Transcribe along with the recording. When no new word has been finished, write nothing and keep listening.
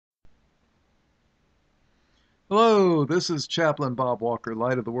Hello, this is Chaplain Bob Walker,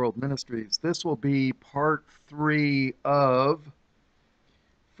 Light of the World Ministries. This will be part 3 of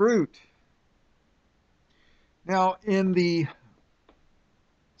fruit. Now, in the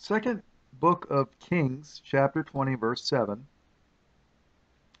second book of Kings, chapter 20, verse 7,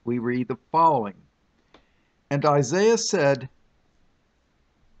 we read the following. And Isaiah said,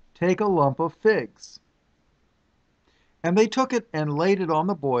 "Take a lump of figs." And they took it and laid it on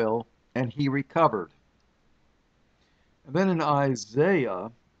the boil, and he recovered. And then in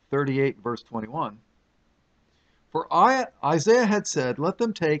Isaiah 38, verse 21, for Isaiah had said, "Let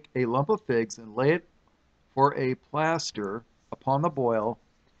them take a lump of figs and lay it for a plaster upon the boil,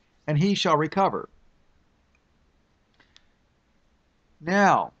 and he shall recover."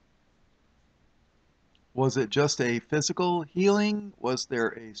 Now, was it just a physical healing? Was there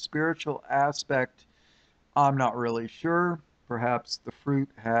a spiritual aspect? I'm not really sure. Perhaps the fruit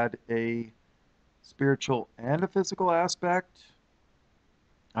had a spiritual and a physical aspect.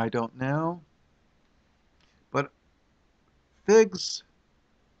 I don't know. But figs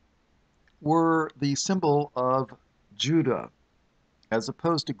were the symbol of Judah, as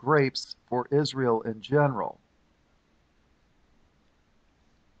opposed to grapes for Israel in general.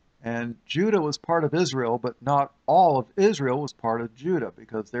 And Judah was part of Israel, but not all of Israel was part of Judah,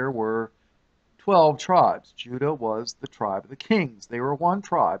 because there were 12 tribes. Judah was the tribe of the kings. They were one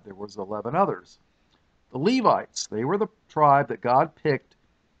tribe. There was 11 others. The Levites, they were the tribe that God picked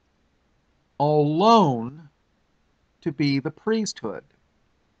alone to be the priesthood.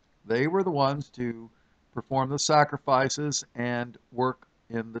 They were the ones to perform the sacrifices and work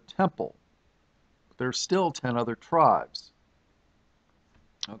in the temple. But there's still 10 other tribes.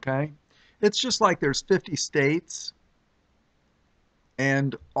 Okay? It's just like there's 50 states,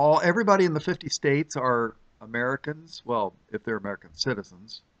 and everybody in the 50 states are Americans. Well, if they're American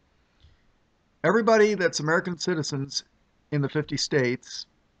citizens. Everybody that's American citizens in the 50 states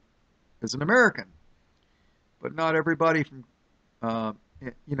is an American. But not everybody from,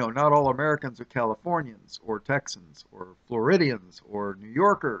 not all Americans are Californians or Texans or Floridians or New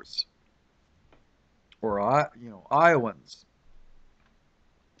Yorkers or, Iowans.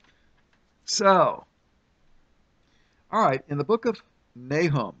 So, all right, in the book of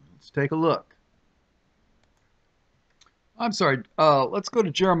Nahum, let's take a look. I'm sorry, let's go to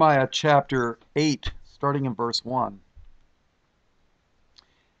Jeremiah chapter 8, starting in verse 1.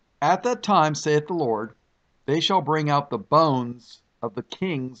 At that time, saith the Lord, they shall bring out the bones of the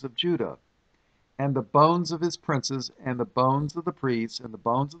kings of Judah, and the bones of his princes, and the bones of the priests, and the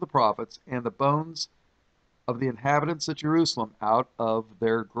bones of the prophets, and the bones of the inhabitants of Jerusalem out of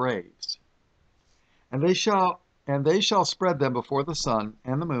their graves. And they shall spread them before the sun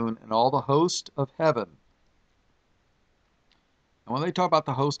and the moon and all the host of heaven. And when they talk about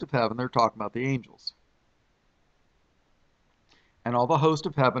the host of heaven, they're talking about the angels. And all the host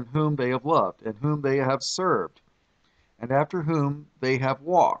of heaven whom they have loved, and whom they have served, and after whom they have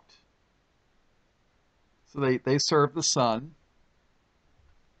walked. So they serve the sun.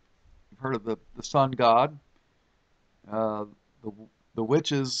 You've heard of the sun god. The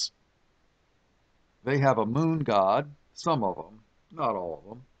witches, they have a moon god, some of them, not all of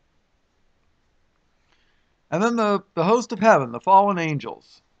them. And then the host of heaven, the fallen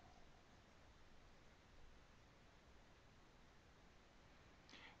angels.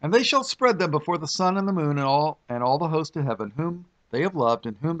 And they shall spread them before the sun and the moon and all the host of heaven, whom they have loved,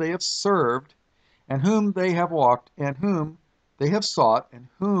 and whom they have served, and whom they have walked, and whom they have sought, and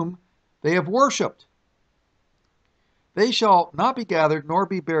whom they have worshipped. They shall not be gathered nor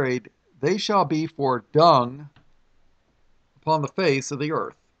be buried. They shall be for dung upon the face of the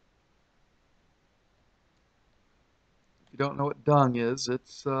earth. If you don't know what dung is,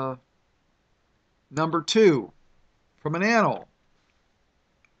 it's number 2 from an animal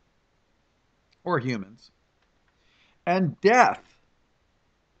or humans. And death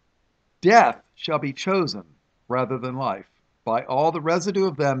shall be chosen rather than life by all the residue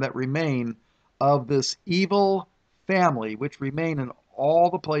of them that remain of this evil family, which remain in all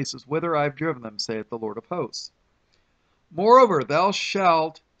the places whither I have driven them, saith the Lord of hosts. Moreover, thou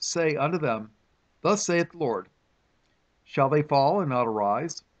shalt say unto them, Thus saith the Lord, shall they fall and not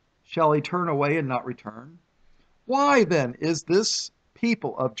arise? Shall they turn away and not return? Why then is this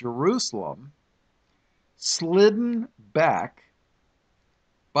people of Jerusalem slidden back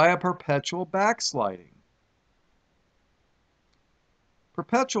by a perpetual backsliding?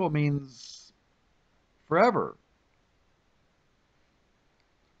 Perpetual means forever.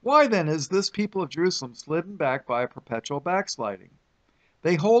 Why then is this people of Jerusalem slidden back by a perpetual backsliding?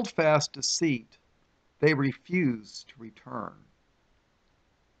 They hold fast deceit. They refuse to return.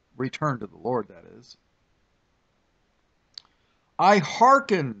 Return to the Lord, that is. I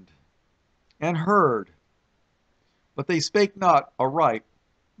hearkened and heard, but they spake not aright.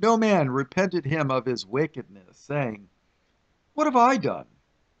 No man repented him of his wickedness, saying, What have I done?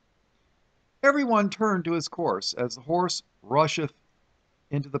 Every one turned to his course, as the horse rusheth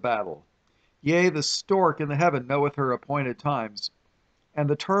into the battle. Yea, the stork in the heaven knoweth her appointed times, and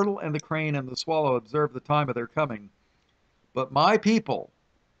the turtle and the crane and the swallow observe the time of their coming. But my people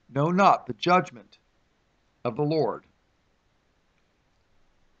know not the judgment of the Lord.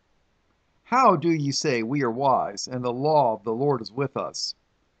 How do ye say, We are wise, and the law of the Lord is with us?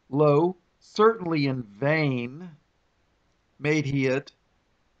 Lo, certainly in vain made he it.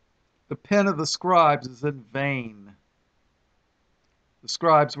 The pen of the scribes is in vain. The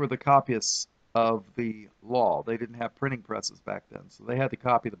scribes were the copyists of the law. They didn't have printing presses back then, so they had to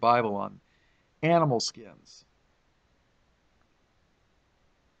copy the Bible on animal skins.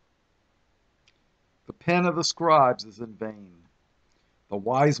 The pen of the scribes is in vain. The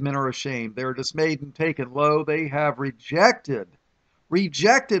wise men are ashamed. They are dismayed and taken. Lo, they have rejected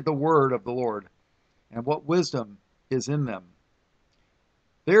the word of the Lord, and what wisdom is in them.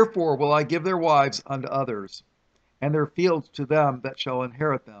 Therefore will I give their wives unto others, and their fields to them that shall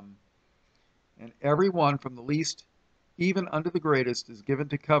inherit them. And every one from the least even unto the greatest is given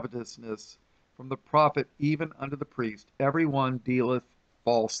to covetousness, from the prophet even unto the priest. Every one dealeth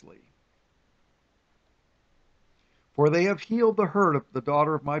falsely. For they have healed the hurt of the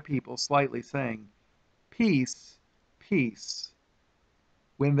daughter of my people slightly, saying, Peace, peace,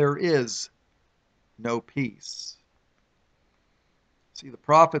 when there is no peace. See, the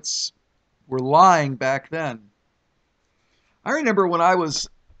prophets were lying back then. I remember when I was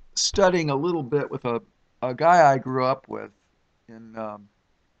studying a little bit with a guy I grew up with in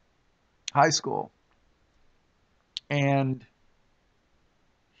high school, and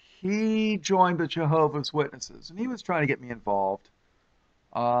he joined the Jehovah's Witnesses, and he was trying to get me involved.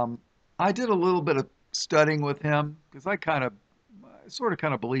 I did a little bit of studying with him because I sort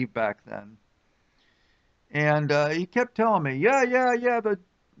of believed back then. And he kept telling me, yeah,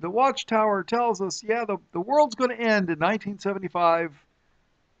 the Watchtower tells us, yeah, the world's going to end in 1975.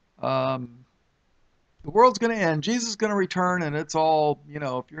 The world's going to end. Jesus is going to return, and it's all,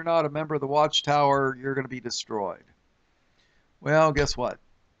 if you're not a member of the Watchtower, you're going to be destroyed. Well, guess what?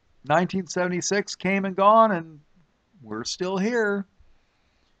 1976 came and gone, and we're still here.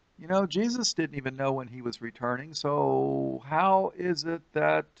 Jesus didn't even know when he was returning, so how is it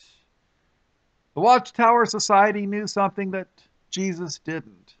that the Watchtower Society knew something that Jesus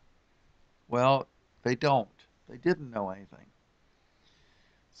didn't? Well, they don't. They didn't know anything.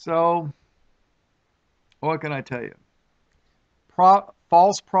 So, what can I tell you?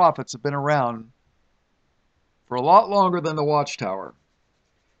 False prophets have been around for a lot longer than the Watchtower,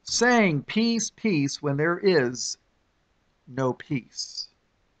 saying peace, peace, when there is no peace.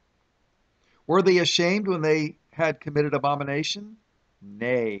 Were they ashamed when they had committed abomination?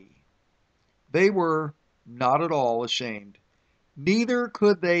 Nay, they were not at all ashamed, neither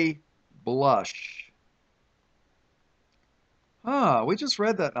could they blush. We just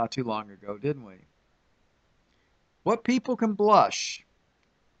read that not too long ago, didn't we? What people can blush?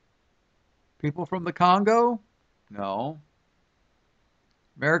 People from the Congo? No.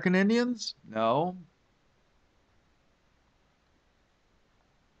 American Indians? No.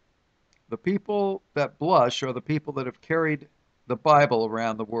 The people that blush are the people that have carried the Bible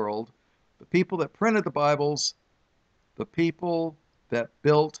around the world, the people that printed the Bibles, the people that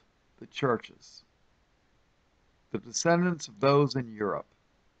built the churches, the descendants of those in Europe.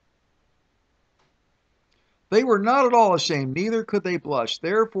 They were not at all ashamed, neither could they blush.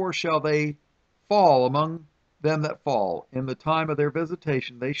 Therefore shall they fall among them that fall. In the time of their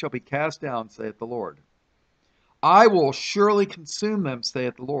visitation they shall be cast down, saith the Lord. I will surely consume them,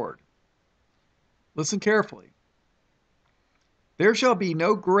 saith the Lord. Listen carefully. There shall be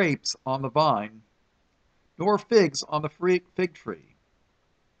no grapes on the vine, nor figs on the fig tree.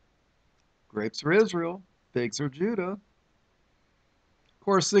 Grapes are Israel, figs are Judah. Of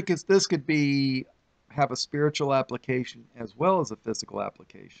course, this could have a spiritual application as well as a physical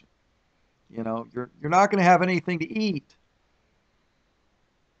application. You're not going to have anything to eat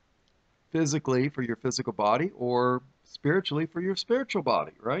physically for your physical body or spiritually for your spiritual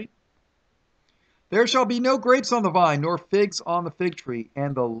body, right? There shall be no grapes on the vine, nor figs on the fig tree,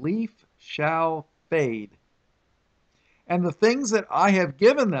 and the leaf shall fade. And the things that I have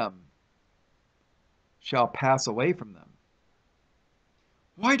given them shall pass away from them.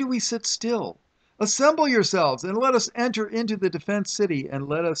 Why do we sit still? Assemble yourselves, and let us enter into the defense city, and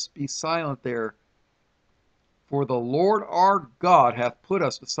let us be silent there. For the Lord our God hath put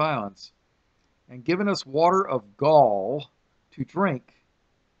us to silence, and given us water of gall to drink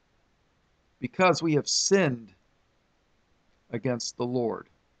because we have sinned against the Lord.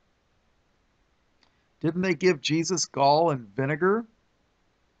 Didn't they give Jesus gall and vinegar,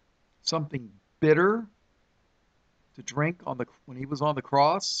 something bitter, to drink when he was on the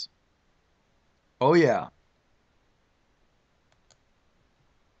cross? Oh, yeah.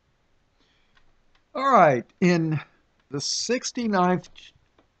 All right, in the 69th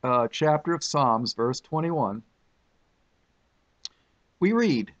chapter of Psalms, verse 21, we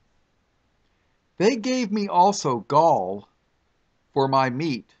read, "They gave me also gall for my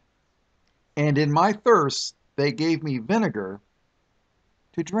meat, and in my thirst they gave me vinegar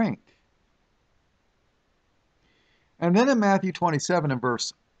to drink." And then in Matthew 27 and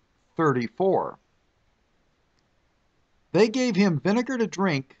verse 34, "They gave him vinegar to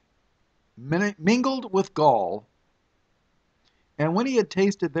drink mingled with gall, and when he had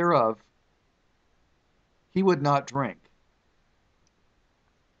tasted thereof, he would not drink."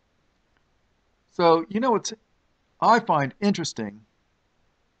 So, what I find interesting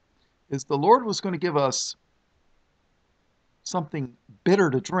is the Lord was going to give us something bitter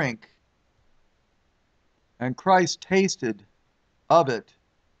to drink, and Christ tasted of it.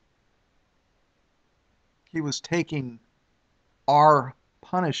 He was taking our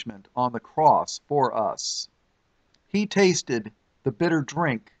punishment on the cross for us. He tasted the bitter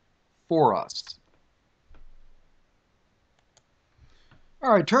drink for us.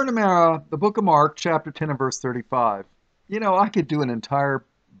 All right, turn to the book of Mark, chapter 10 and verse 35. I could do an entire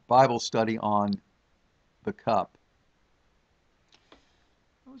Bible study on the cup.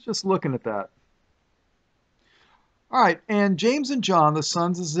 I was just looking at that. All right, "And James and John, the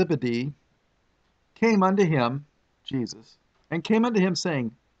sons of Zebedee, came unto him," Jesus, "and came unto him,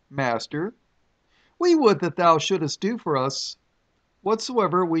 saying, Master, we would that thou shouldest do for us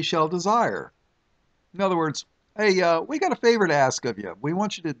whatsoever we shall desire." In other words, "Hey, we got a favor to ask of you. We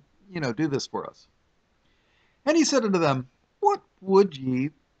want you to, do this for us." And he said unto them, "What would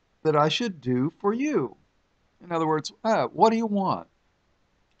ye that I should do for you?" In other words, what do you want?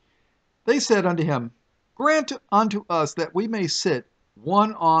 They said unto him, "Grant unto us that we may sit,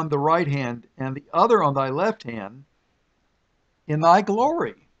 one on the right hand and the other on thy left hand, in thy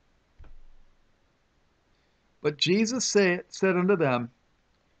glory." But Jesus said unto them,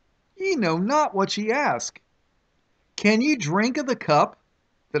 "Ye know not what ye ask. Can ye drink of the cup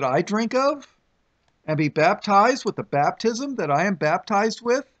that I drink of, and be baptized with the baptism that I am baptized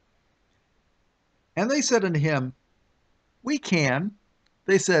with?" And they said unto him, "We can."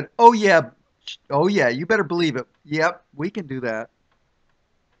 They said, oh yeah, you better believe it. Yep, we can do that."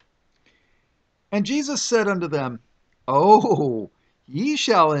 And Jesus said unto them, "Oh, ye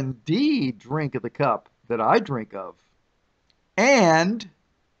shall indeed drink of the cup that I drink of, and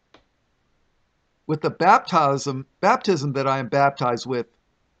with the baptism that I am baptized with,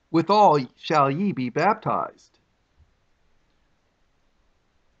 withal shall ye be baptized.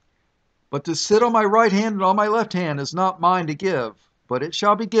 But to sit on my right hand and on my left hand is not mine to give, but it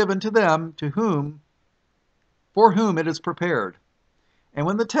shall be given to them for whom it is prepared." And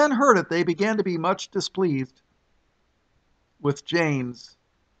when the 10 heard it, they began to be much displeased with James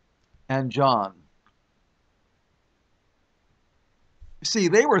and John. You see,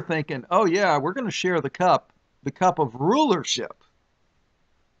 they were thinking, oh yeah, we're going to share the cup of rulership.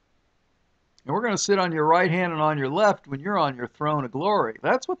 And we're going to sit on your right hand and on your left when you're on your throne of glory.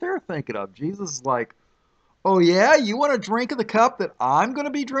 That's what they're thinking of. Jesus is like, oh yeah, you want to drink of the cup that I'm going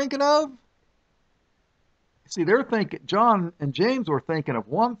to be drinking of? See, they're thinking, John and James were thinking of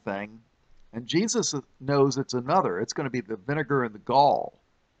one thing, and Jesus knows it's another. It's going to be the vinegar and the gall.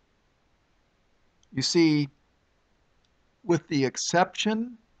 You see, with the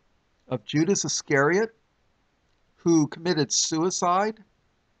exception of Judas Iscariot, who committed suicide,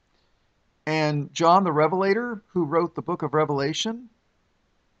 and John the Revelator, who wrote the book of Revelation,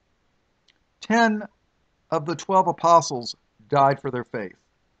 10 of the 12 apostles died for their faith.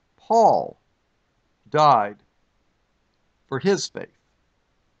 Paul died for his faith.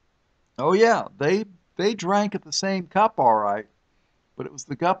 Oh yeah, they drank at the same cup, all right, but it was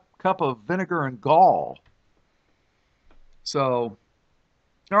the cup of vinegar and gall. So,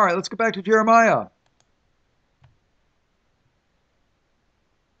 all right, let's go back to Jeremiah.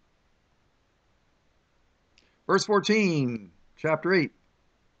 Verse 14, chapter 8.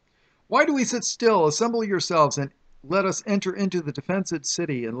 "Why do we sit still? Assemble yourselves, and let us enter into the defenced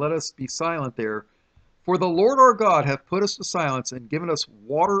city, and let us be silent there. For the Lord our God hath put us to silence, and given us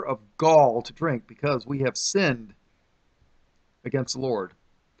water of gall to drink, because we have sinned against the Lord.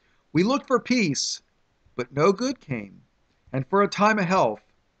 We looked for peace, but no good came, and for a time of health,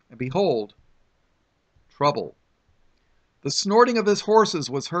 and behold, trouble. The snorting of his horses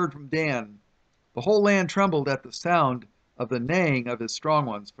was heard from Dan. The whole land trembled at the sound of the neighing of his strong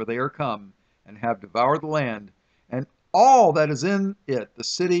ones, for they are come, and have devoured the land, and all that is in it, the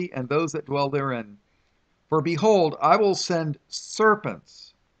city and those that dwell therein. For behold, I will send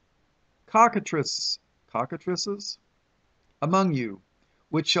serpents, cockatrices among you,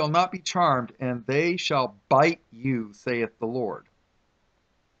 which shall not be charmed, and they shall bite you, saith the Lord.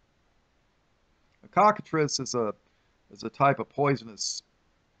 A cockatrice is a type of poisonous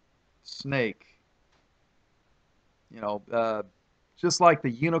snake. Just like the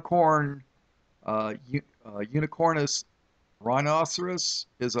unicorn, Unicornus rhinoceros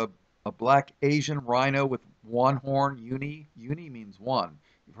is a black Asian rhino with one horn. Uni means one.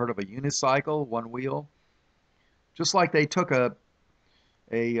 You've heard of a unicycle, one wheel. Just like they took a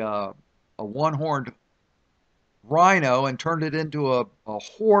one-horned rhino and turned it into a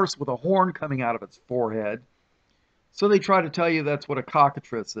horse with a horn coming out of its forehead. So they try to tell you that's what a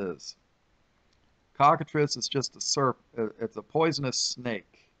cockatrice is. Cockatrice is just a serpent. It's a poisonous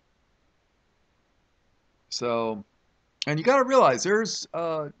snake. So, and you got to realize there's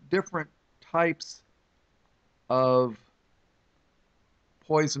different types of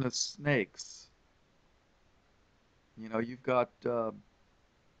poisonous snakes. You've got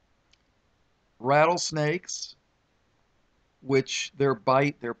rattlesnakes, which their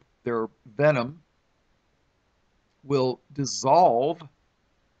bite, their venom will dissolve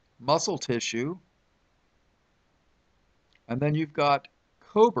muscle tissue. And then you've got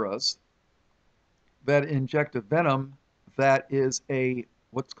cobras that inject a venom that is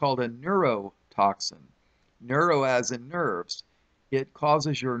what's called a neurotoxin. Neuro as in nerves. It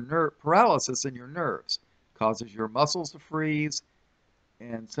causes your paralysis in your nerves, causes your muscles to freeze,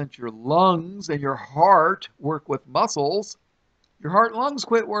 and since your lungs and your heart work with muscles, your heart and lungs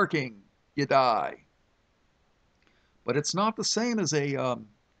quit working, you die. But it's not the same as a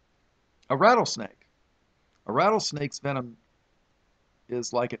rattlesnake. A rattlesnake's venom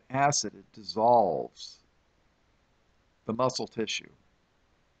is like an acid. It dissolves the muscle tissue.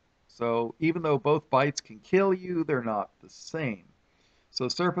 So even though both bites can kill you, they're not the same. So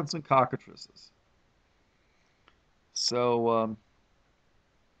serpents and cockatrices. So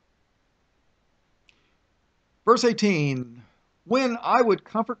verse 18, when I would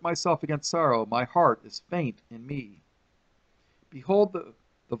comfort myself against sorrow, my heart is faint in me. Behold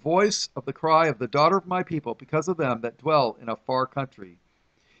the voice of the cry of the daughter of my people, because of them that dwell in a far country.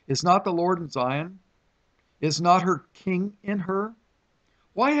 Is not the Lord in Zion? Is not her king in her?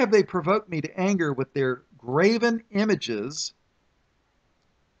 Why have they provoked me to anger with their graven images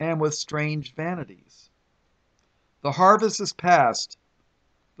and with strange vanities? The harvest is past,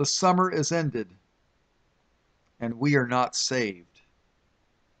 the summer is ended, and we are not saved.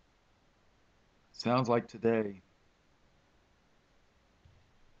 Sounds like today.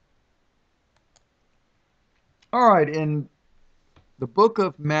 All right, in the book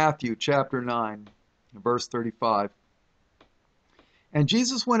of Matthew, chapter 9, verse 35. And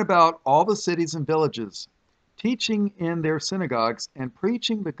Jesus went about all the cities and villages, teaching in their synagogues and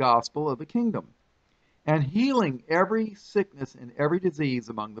preaching the gospel of the kingdom, and healing every sickness and every disease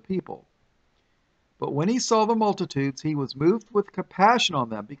among the people. But when he saw the multitudes, he was moved with compassion on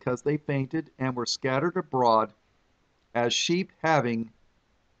them, because they fainted and were scattered abroad as sheep having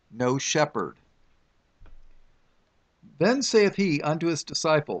no shepherd. Then saith he unto his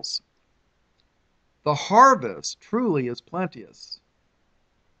disciples, the harvest truly is plenteous,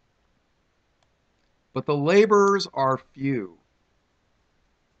 but the laborers are few.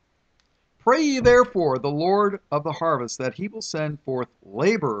 Pray ye therefore the Lord of the harvest that he will send forth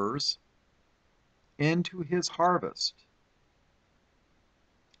laborers into his harvest.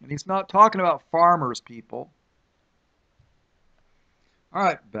 And he's not talking about farmers, people. All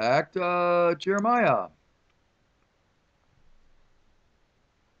right, back to Jeremiah.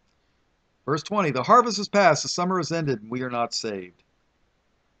 Verse 20, the harvest is past, the summer is ended, and we are not saved.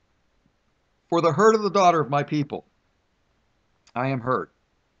 For the hurt of the daughter of my people, I am hurt.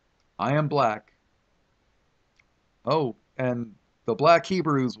 I am black. Oh, and the black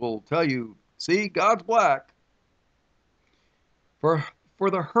Hebrews will tell you, see, God's black. For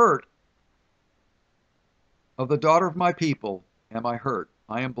the hurt of the daughter of my people am I hurt.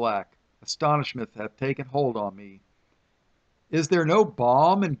 I am black. Astonishment hath taken hold on me. Is there no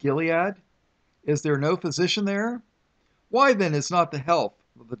balm in Gilead? Is there no physician there? Why then is not the health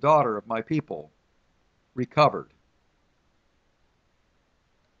of the daughter of my people recovered?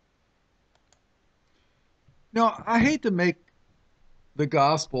 Now, I hate to make the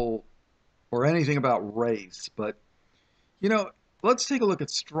gospel or anything about race, but, let's take a look at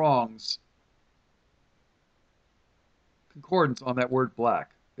Strong's concordance on that word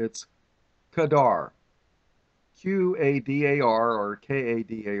black. It's kadar, Qadar or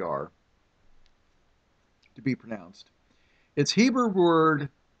Kadar to be pronounced. It's Hebrew word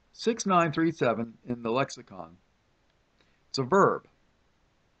 6937 in the lexicon. It's a verb.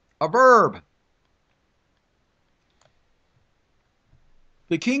 A verb!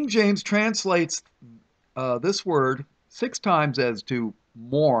 The King James translates this word 6 times as to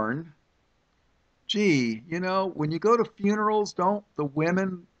mourn. Gee, you know, when you go to funerals, don't the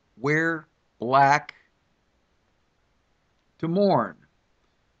women wear black to mourn?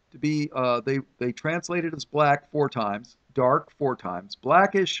 To be, they translate it as black 4 times, dark 4 times,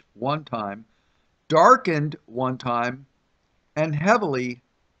 blackish 1 time, darkened 1 time, and heavily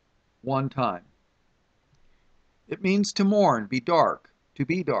 1 time. It means to mourn, be dark, to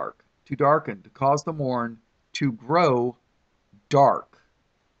darken, to cause the mourn to grow dark.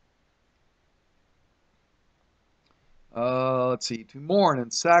 Let's see, to mourn in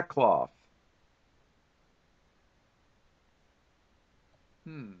sackcloth.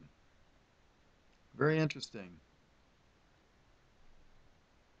 Very interesting.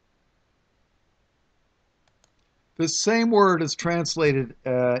 This same word is translated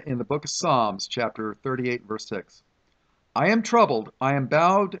in the book of Psalms, chapter 38, verse 6. I am troubled, I am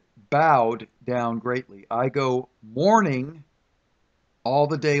bowed down greatly. I go mourning all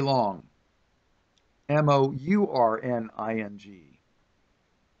the day long. mourning.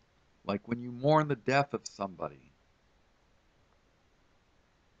 Like when you mourn the death of somebody.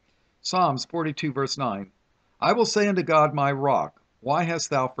 Psalms 42, verse 9. I will say unto God my rock, why hast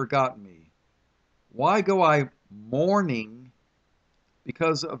thou forgotten me? Why go I mourning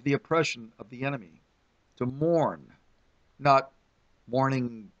because of the oppression of the enemy? To mourn, not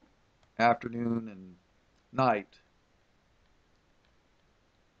morning, afternoon, and night.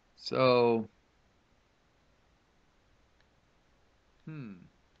 So,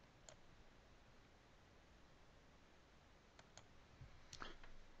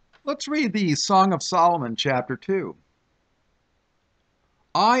 let's read the Song of Solomon, chapter 2.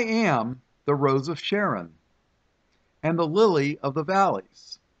 I am the rose of Sharon and the lily of the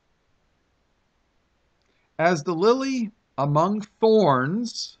valleys. As the lily among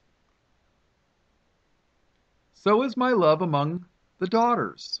thorns, so is my love among the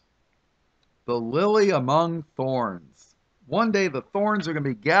daughters. The lily among thorns. One day the thorns are going to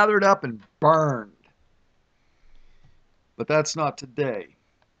be gathered up and burned. But that's not today.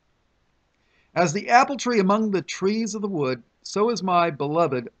 As the apple tree among the trees of the wood, so is my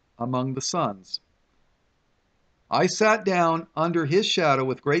beloved among the sons. I sat down under his shadow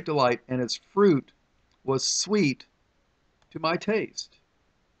with great delight, and his fruit was sweet to my taste.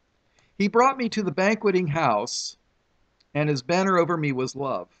 He brought me to the banqueting house, and his banner over me was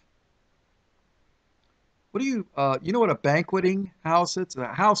love. What do you know what a banqueting house is? It's a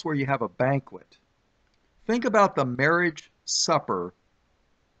house where you have a banquet. Think about the marriage supper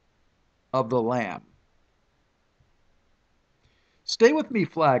of the Lamb. Stay with me,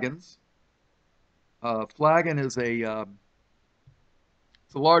 flagons. Flagon is it's a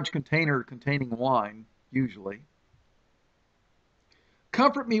large container containing wine, usually.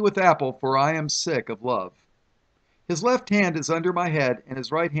 Comfort me with apple, for I am sick of love. His left hand is under my head, and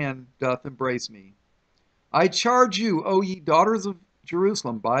his right hand doth embrace me. I charge you, O ye daughters of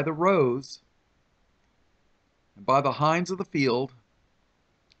Jerusalem, by the roes and by the hinds of the field.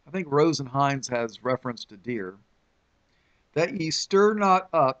 I think roes and hinds has reference to deer. That ye stir not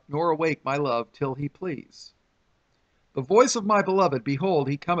up, nor awake my love, till he please. The voice of my beloved, behold,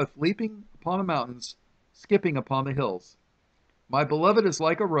 he cometh leaping upon the mountains, skipping upon the hills. My beloved is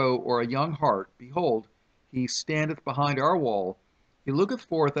like a roe or a young hart. Behold, he standeth behind our wall. He looketh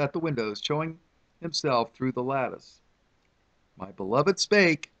forth at the windows, showing himself through the lattice. My beloved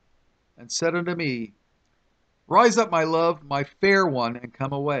spake, and said unto me, Rise up, my love, my fair one, and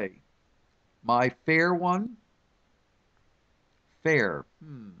come away. My fair one? Fair.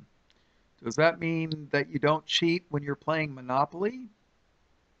 Does that mean that you don't cheat when you're playing Monopoly?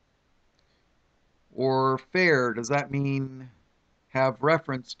 Or fair, does that mean have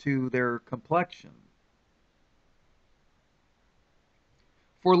reference to their complexion?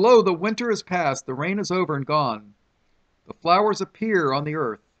 For lo, the winter is past, the rain is over and gone. The flowers appear on the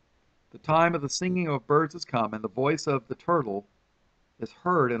earth. The time of the singing of birds is come, and the voice of the turtle is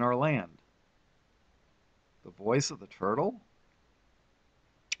heard in our land. The voice of the turtle?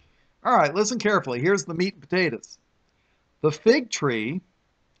 All right, listen carefully. Here's the meat and potatoes. The fig tree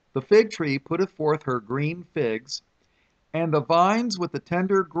putteth forth her green figs, and the vines with the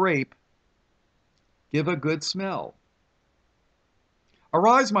tender grape give a good smell.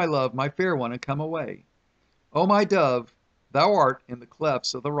 Arise, my love, my fair one, and come away. O my dove, Thou art in the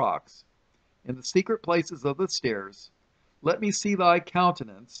clefts of the rocks, in the secret places of the stairs. Let me see thy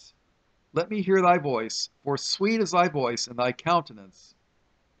countenance. Let me hear thy voice, for sweet is thy voice, and thy countenance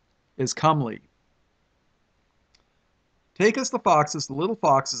is comely. Take us the foxes, the little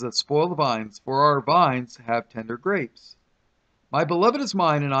foxes that spoil the vines, for our vines have tender grapes. My beloved is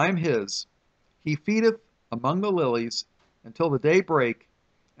mine, and I am his. He feedeth among the lilies until the day break,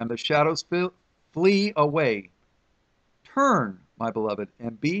 and the shadows flee away. Turn, my beloved,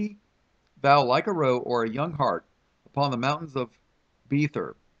 and be thou like a roe or a young hart upon the mountains of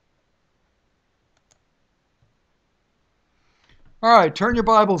Bether. All right, turn your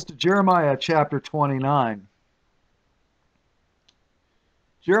Bibles to Jeremiah chapter 29.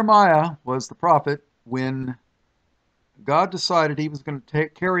 Jeremiah was the prophet when God decided he was going to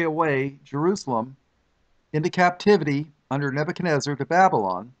carry away Jerusalem into captivity under Nebuchadrezzar to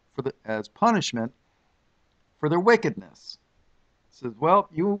Babylon as punishment for their wickedness. He says, well,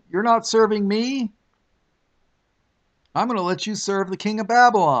 you're not serving me. I'm going to let you serve the king of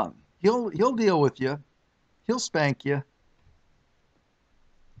Babylon. He'll deal with you. He'll spank you.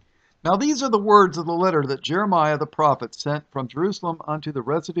 Now these are the words of the letter that Jeremiah the prophet sent from Jerusalem unto the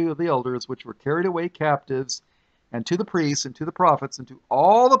residue of the elders which were carried away captives, and to the priests, and to the prophets, and to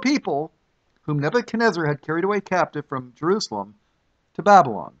all the people whom Nebuchadnezzar had carried away captive from Jerusalem to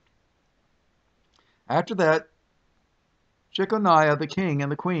Babylon. After that, Jeconiah the king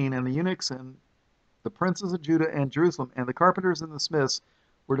and the queen and the eunuchs and the princes of Judah and Jerusalem and the carpenters and the smiths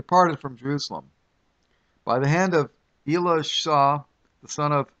were departed from Jerusalem by the hand of Elisha the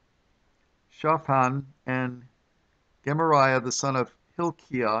son of Shaphan and Gemariah the son of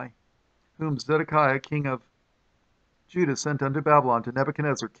Hilkiah, whom Zedekiah king of Judah sent unto Babylon to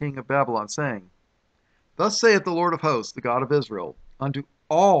Nebuchadnezzar king of Babylon, saying, Thus saith the Lord of hosts, the God of Israel, unto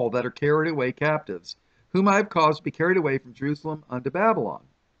all that are carried away captives, whom I have caused to be carried away from Jerusalem unto Babylon.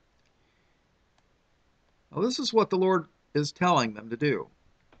 Now this is what the Lord is telling them to do.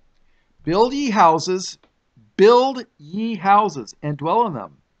 Build ye houses, and dwell in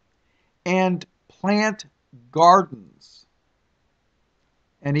them, and plant gardens,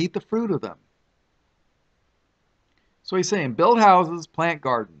 and eat the fruit of them. So he's saying, build houses, plant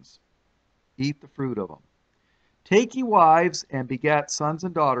gardens, eat the fruit of them. Take ye wives, and begat sons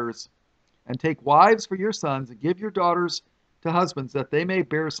and daughters, and take wives for your sons, and give your daughters to husbands, that they may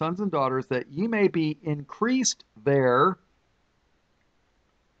bear sons and daughters, that ye may be increased there,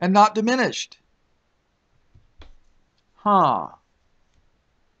 and not diminished. So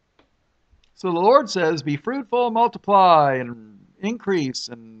the Lord says, be fruitful, multiply, and increase,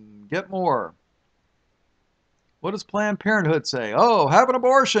 and get more. What does Planned Parenthood say? Oh, have an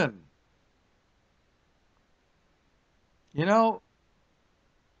abortion. You know,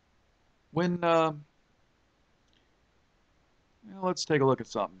 when, let's take a look at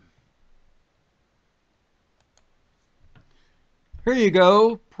something. Here you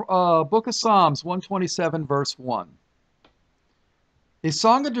go, Book of Psalms 127, verse 1. A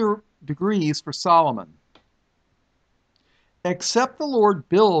song of degrees for Solomon. Except the Lord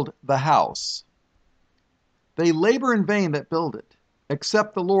build the house, they labor in vain that build it.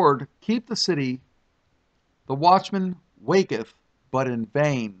 Except the Lord keep the city, the watchman waketh, but in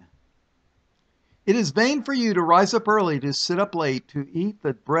vain. It is vain for you to rise up early, to sit up late, to eat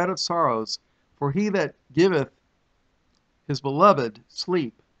the bread of sorrows, for he that giveth his beloved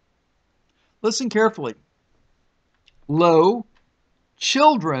sleep. Listen carefully. Lo,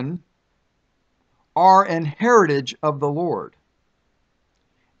 children are an heritage of the Lord,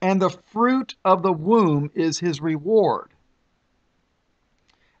 and the fruit of the womb is his reward.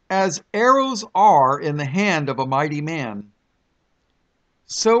 As arrows are in the hand of a mighty man,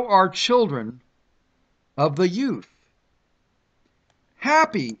 so are children of the youth.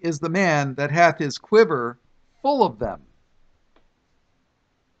 Happy is the man that hath his quiver full of them.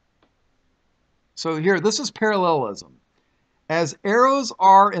 So here, this is parallelism. As arrows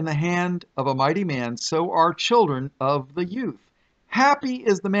are in the hand of a mighty man, so are children of the youth. Happy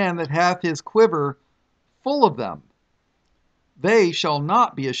is the man that hath his quiver full of them. They shall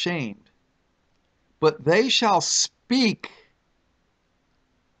not be ashamed, but they shall speak.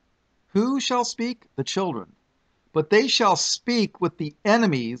 Who shall speak? The children. But they shall speak with the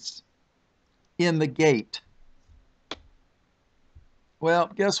enemies in the gate.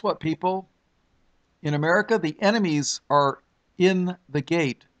 Well, guess what, people? In America, the enemies are in the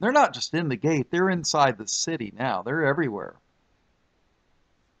gate. They're not just in the gate, they're inside the city now. They're everywhere.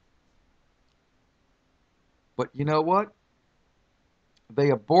 But you know what? They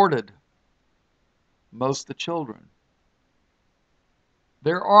aborted most of the children.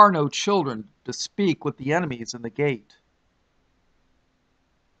 There are no children to speak with the enemies in the gate.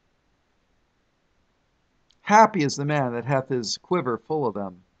 Happy is the man that hath his quiver full of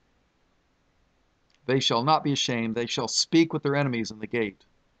them. They shall not be ashamed. They shall speak with their enemies in the gate.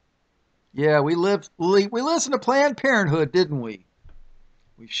 Yeah, we listened to Planned Parenthood, didn't we?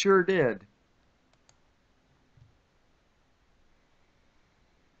 We sure did.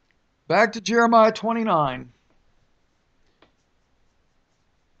 Back to Jeremiah 29.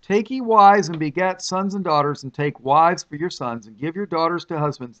 Take ye wives and beget sons and daughters, and take wives for your sons, and give your daughters to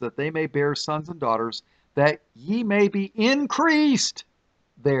husbands, that they may bear sons and daughters, that ye may be increased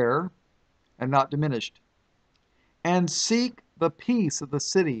there, and not diminished. And seek the peace of the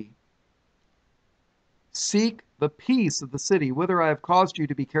city. Seek the peace of the city, whither I have caused you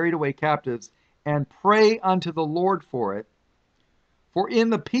to be carried away captives, and pray unto the Lord for it. For in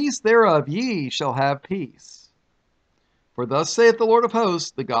the peace thereof ye shall have peace. For thus saith the Lord of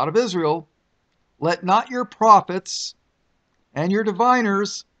hosts, the God of Israel, let not your prophets and your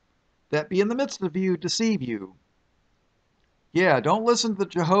diviners that be in the midst of you deceive you. Yeah, don't listen to the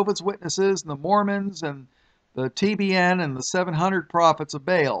Jehovah's Witnesses and the Mormons and the TBN and the 700 prophets of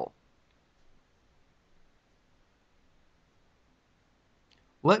Baal.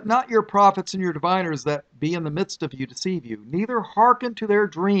 Let not your prophets and your diviners that be in the midst of you deceive you, neither hearken to their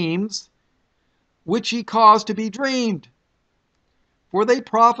dreams, which ye cause to be dreamed. For they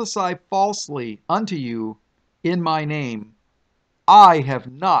prophesy falsely unto you in my name. I have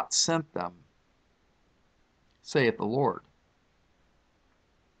not sent them, saith the Lord.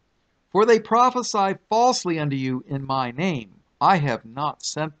 For they prophesy falsely unto you in my name. I have not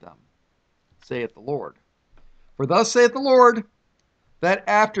sent them, saith the Lord. For thus saith the Lord, that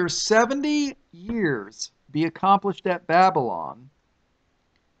after 70 years be accomplished at Babylon.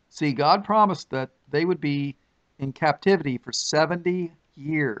 See, God promised that they would be in captivity for 70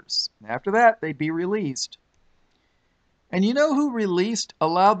 years. After that, they'd be released. And you know who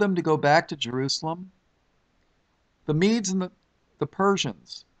allowed them to go back to Jerusalem? The Medes and the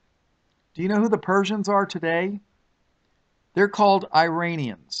Persians. Do you know who the Persians are today? They're called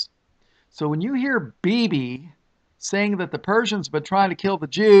Iranians. So when you hear Bibi saying that the Persians have been trying to kill the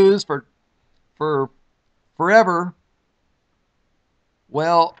Jews for forever,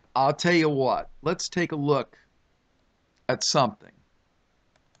 well, I'll tell you what. Let's take a look at something.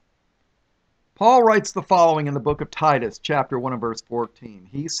 Paul writes the following in the book of Titus, chapter 1 and verse 14.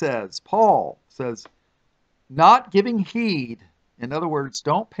 Paul says, not giving heed, in other words,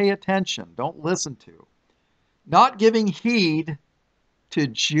 don't pay attention, don't listen to, not giving heed to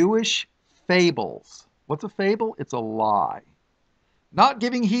Jewish fables. What's a fable? It's a lie. Not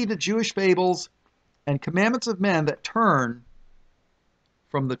giving heed to Jewish fables and commandments of men that turn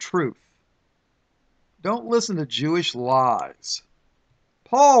from the truth. Don't listen to Jewish lies.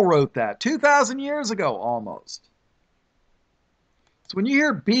 Paul wrote that 2,000 years ago almost. So when you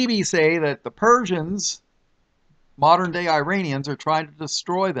hear Bibi say that the Persians, modern day Iranians, are trying to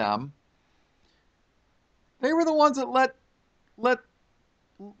destroy them, they were the ones that let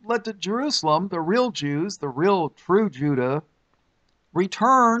the Jerusalem, the real Jews, the real true Judah,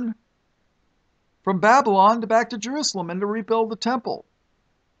 return from Babylon back to Jerusalem and to rebuild the temple.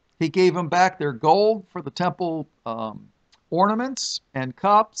 He gave them back their gold for the temple ornaments and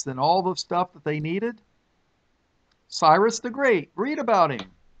cups and all the stuff that they needed. Cyrus the Great, read about him.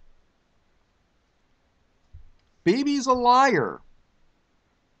 Bibi's a liar.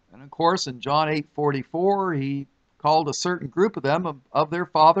 And of course, in John 8:44, he called a certain group of them of their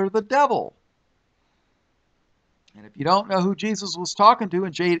father the devil. And if you don't know who Jesus was talking to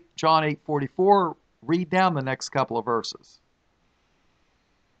in John 8:44, read down the next couple of verses.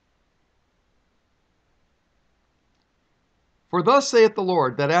 For thus saith the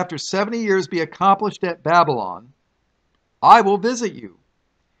Lord, that after 70 years be accomplished at Babylon, I will visit you,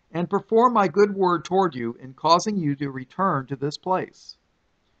 and perform my good word toward you in causing you to return to this place.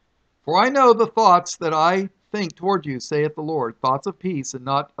 For I know the thoughts that I think toward you, saith the Lord, thoughts of peace and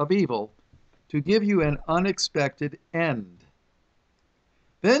not of evil, to give you an unexpected end.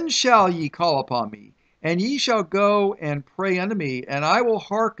 Then shall ye call upon me, and ye shall go and pray unto me, and I will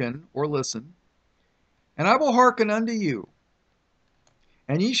hearken, or listen, and I will hearken unto you.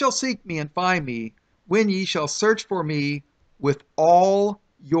 And ye shall seek me and find me, when ye shall search for me with all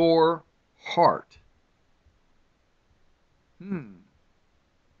your heart. And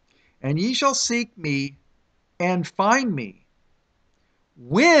ye shall seek me and find me,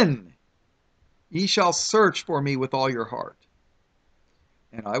 when ye shall search for me with all your heart.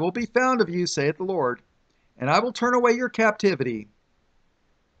 And I will be found of you, saith the Lord, and I will turn away your captivity,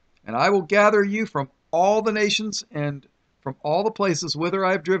 and I will gather you from all the nations and from all the places whither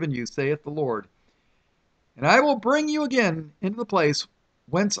I have driven you, saith the Lord. And I will bring you again into the place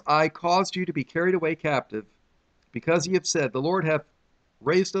whence I caused you to be carried away captive, because ye have said, the Lord hath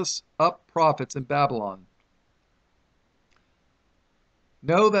raised us up prophets in Babylon.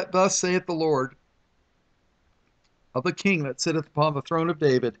 Know that thus saith the Lord of the king that sitteth upon the throne of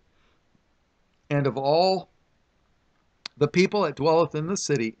David, and of all the people that dwelleth in the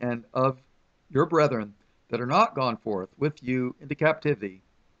city, and of your brethren that are not gone forth with you into captivity.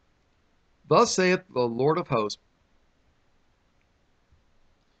 Thus saith the Lord of hosts,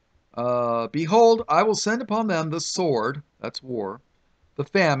 behold, I will send upon them the sword, that's war, the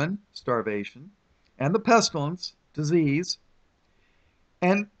famine, starvation, and the pestilence, disease,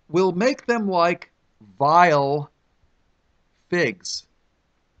 and will make them like vile figs.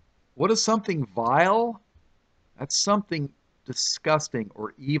 What is something vile? That's something disgusting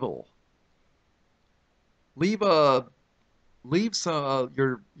or evil. Leave some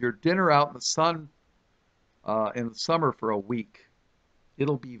your dinner out in the sun in the summer for a week.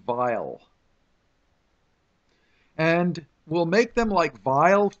 It'll be vile. And will make them like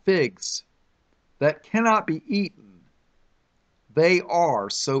vile figs that cannot be eaten. They are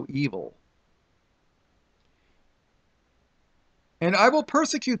so evil. And I will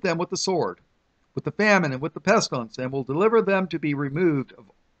persecute them with the sword, with the famine, and with the pestilence, and will deliver them to be removed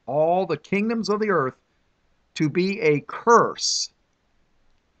of all the kingdoms of the earth, to be a curse,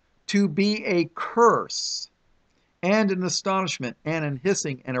 and an astonishment, and an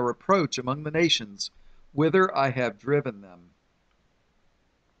hissing, and a reproach among the nations, whither I have driven them.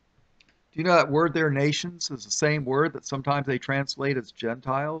 Do you know that word there, nations, is the same word that sometimes they translate as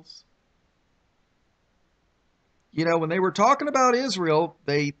Gentiles? You know, when they were talking about Israel,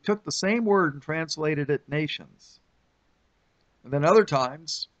 they took the same word and translated it nations. And then other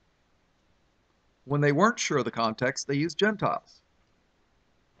times, when they weren't sure of the context, they used Gentiles.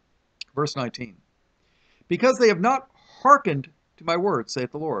 Verse 19. Because they have not hearkened to my word,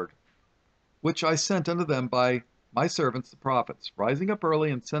 saith the Lord, which I sent unto them by my servants the prophets, rising up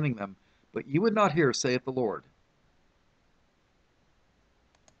early and sending them, but ye would not hear, saith the Lord.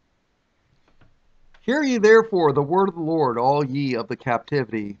 Hear ye therefore the word of the Lord, all ye of the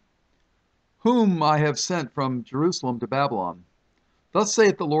captivity, whom I have sent from Jerusalem to Babylon. Thus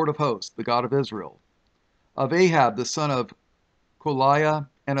saith the Lord of hosts, the God of Israel, of Ahab the son of Kolaiah,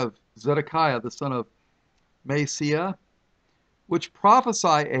 and of Zedekiah the son of Maaseiah, which prophesy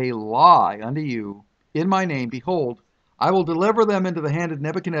a lie unto you in my name, behold, I will deliver them into the hand of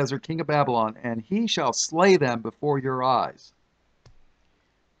Nebuchadrezzar, king of Babylon, and he shall slay them before your eyes.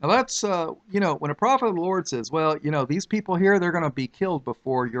 Now that's, when a prophet of the Lord says, well, these people here, they're going to be killed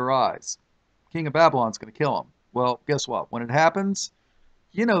before your eyes. King of Babylon's going to kill them. Well, guess what? When it happens,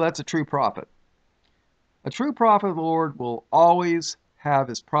 that's a true prophet. A true prophet of the Lord will always have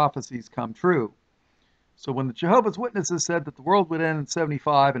his prophecies come true. So when the Jehovah's Witnesses said that the world would end in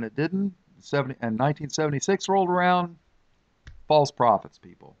 75 and it didn't, and 1976 rolled around, false prophets,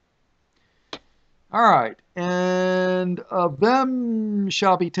 people. All right, and of them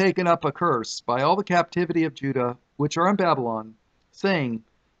shall be taken up a curse by all the captivity of Judah, which are in Babylon, saying,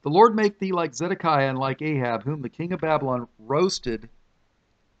 the Lord make thee like Zedekiah and like Ahab, whom the king of Babylon roasted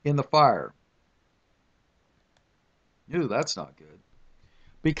in the fire. Ew, that's not good.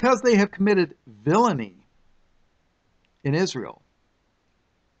 Because they have committed villainy in Israel.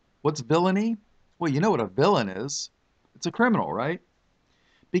 What's villainy? Well, you know what a villain is. It's a criminal, right?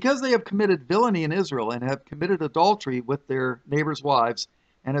 Because they have committed villainy in Israel and have committed adultery with their neighbors' wives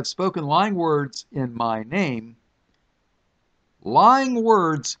and have spoken lying words in my name,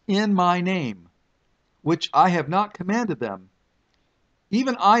 which I have not commanded them,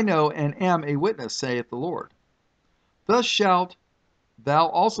 even I know and am a witness, saith the Lord. Thus shalt thou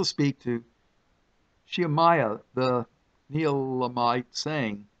also speak to Shemaiah the Nehelamite,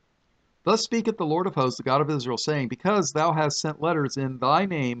 saying, thus speaketh the Lord of hosts, the God of Israel, saying, because thou hast sent letters in thy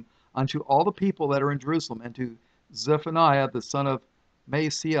name unto all the people that are in Jerusalem, and to Zephaniah the son of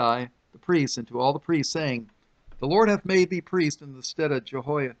Maaseiah the priest, and to all the priests, saying, the Lord hath made thee priest in the stead of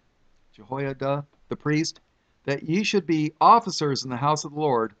Jehoiada the priest, that ye should be officers in the house of the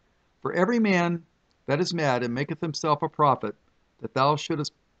Lord, for every man that is mad and maketh himself a prophet, that thou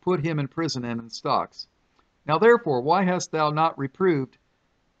shouldest put him in prison and in stocks. Now therefore, why hast thou not reproved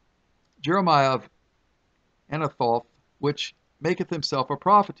Jeremiah of Anathoth, which maketh himself a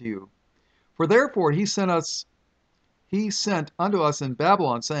prophet to you? For therefore he sent unto us in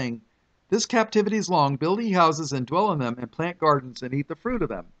Babylon, saying, this captivity is long, build ye houses and dwell in them, and plant gardens and eat the fruit of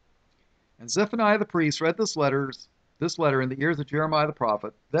them. And Zephaniah the priest read this letter in the ears of Jeremiah the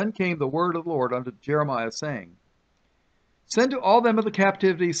prophet. Then came the word of the Lord unto Jeremiah, saying, send to all them of the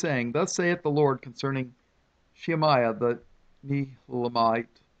captivity, saying, thus saith the Lord concerning Shemaiah the Nehelamite,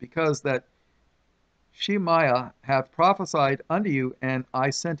 because that Shemaiah hath prophesied unto you, and I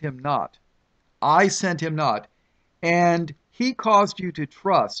sent him not. I sent him not. And he caused you to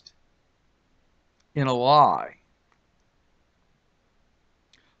trust in a lie.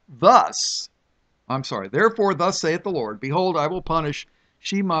 Therefore, thus saith the Lord, behold, I will punish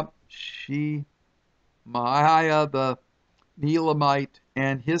Shemaiah the Neelamite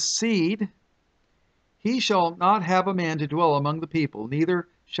and his seed. He shall not have a man to dwell among the people, neither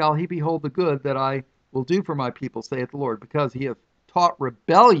shall he behold the good that I will do for my people, saith the Lord, because he hath taught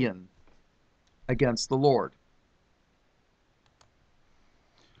rebellion against the Lord.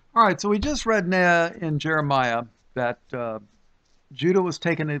 All right, so we just read in Jeremiah that Judah was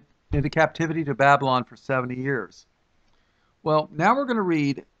taken into captivity to Babylon for 70 years. Well, now we're going to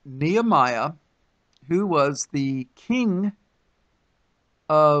read Nehemiah, who was the king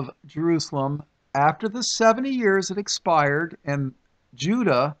of Jerusalem after the 70 years had expired and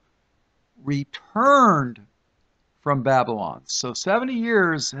Judah returned from Babylon. So 70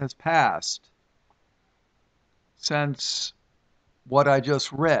 years has passed since what I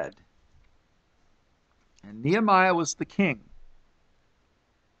just read. And Nehemiah was the king.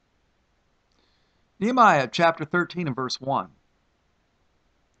 Nehemiah chapter 13 and verse 1.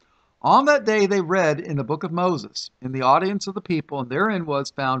 On that day they read in the book of Moses, in the audience of the people, and therein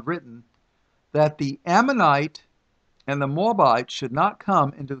was found written that the Ammonite and the Moabite should not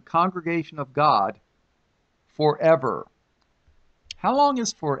come into the congregation of God forever. How long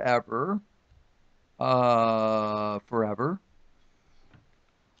is forever? Forever.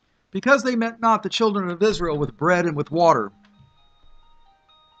 Because they met not the children of Israel with bread and with water.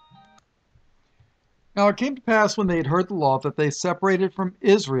 Now it came to pass when they had heard the law that they separated from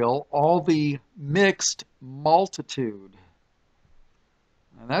Israel all the mixed multitude.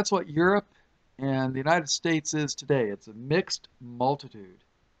 And that's what Europe and the United States is today. It's a mixed multitude.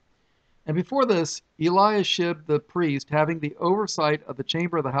 And before this, Eliashib the priest, having the oversight of the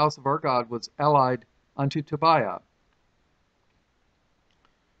chamber of the house of our God, was allied unto Tobiah.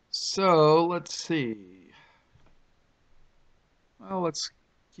 So, let's see. Well, let's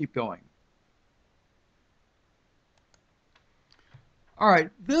keep going. All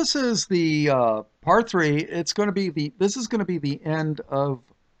right, this is the part 3. This is going to be the end of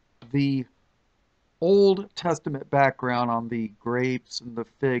the Old Testament background on the grapes and the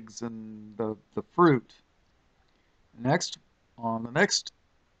figs and the fruit. On the next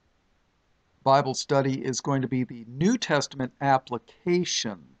Bible study is going to be the New Testament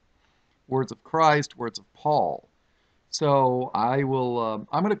application. Words of Christ, words of Paul. So I'm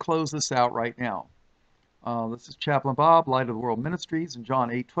going to close this out right now. This is Chaplain Bob, Light of the World Ministries. In John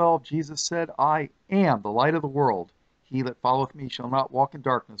 8:12, Jesus said, I am the light of the world. He that followeth me shall not walk in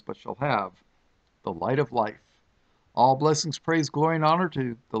darkness, but shall have the light of life. All blessings, praise, glory, and honor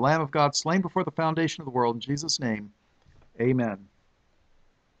to the Lamb of God slain before the foundation of the world. In Jesus' name, amen.